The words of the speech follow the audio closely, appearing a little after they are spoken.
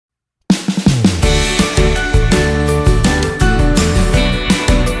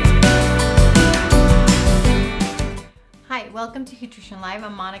welcome to HueTrition Live.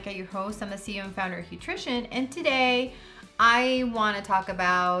 I'm Monica, your host. I'm the CEO and founder of HueTrition, and today I want to talk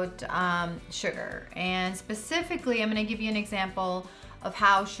about sugar, and specifically I'm going to give you an example of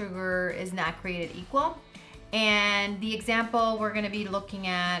how sugar is not created equal. And the example we're going to be looking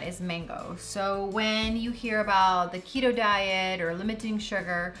at is mango. So when you hear about the keto diet or limiting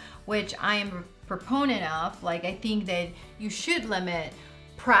sugar, which I am a proponent of, like I think that you should limit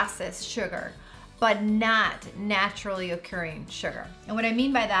processed sugar, but not naturally occurring sugar. And what I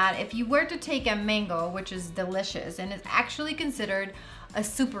mean by that, if you were to take a mango, which is delicious and is actually considered a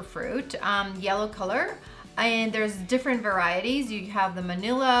superfruit, yellow color, and there's different varieties. You have the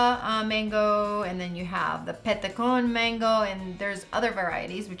Manila mango, and then you have the Petacon mango, and there's other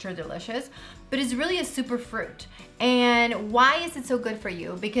varieties which are delicious, but it's really a superfruit. And why is it so good for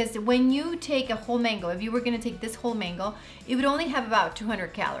you? Because when you take a whole mango, if you were gonna take this whole mango, it would only have about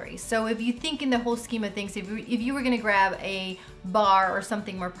 200 calories. So if you think in the whole scheme of things, if you were gonna grab a bar or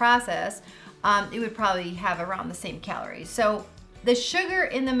something more processed, it would probably have around the same calories. So the sugar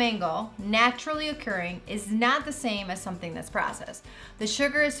in the mango, naturally occurring, is not the same as something that's processed. The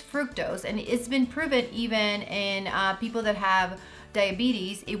sugar is fructose, and it's been proven even in people that have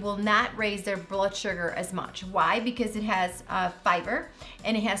diabetes, it will not raise their blood sugar as much. Why? Because it has fiber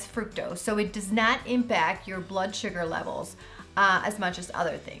and it has fructose. So it does not impact your blood sugar levels as much as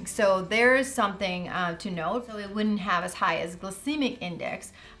other things. So there is something to note. So it wouldn't have as high as glycemic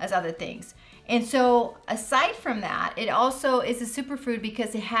index as other things. And so aside from that, it also is a superfood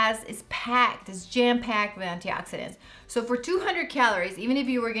because it's jam-packed with antioxidants. So for 200 calories, even if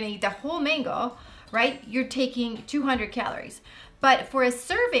you were gonna eat the whole mango, right, you're taking 200 calories. But for a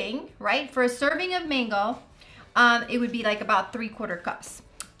serving, right, for a serving of mango, it would be like about 3/4 cups.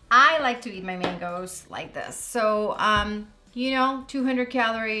 I like to eat my mangoes like this. So, 200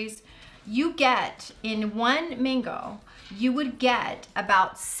 calories. You get, in one mango, you would get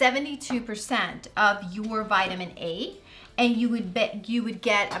about 72% of your vitamin A, and you would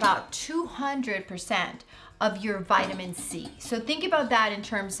get about 200% of your vitamin C. So think about that in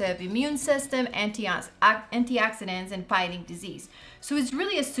terms of immune system, antioxidants, and fighting disease. So it's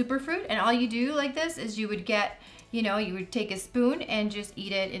really a superfruit, and all you do like this is you would get, you would take a spoon and just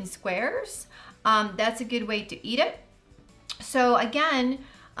eat it in squares. That's a good way to eat it. So again,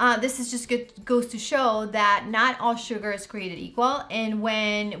 this is just goes to show that not all sugar is created equal. And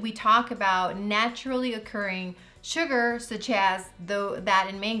when we talk about naturally occurring sugar, such as that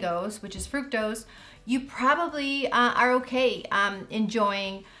in mangoes, which is fructose, you probably are okay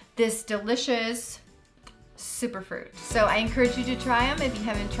enjoying this delicious superfruit. So I encourage you to try them if you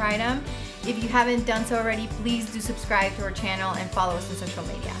haven't tried them. If you haven't done so already, please do subscribe to our channel and follow us on social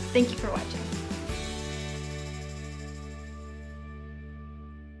media. Thank you for watching.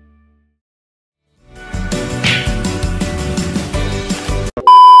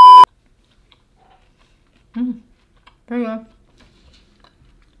 There you go.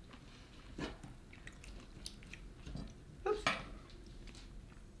 Oops.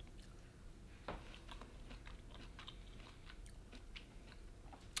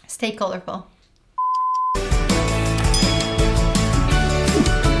 Stay colorful.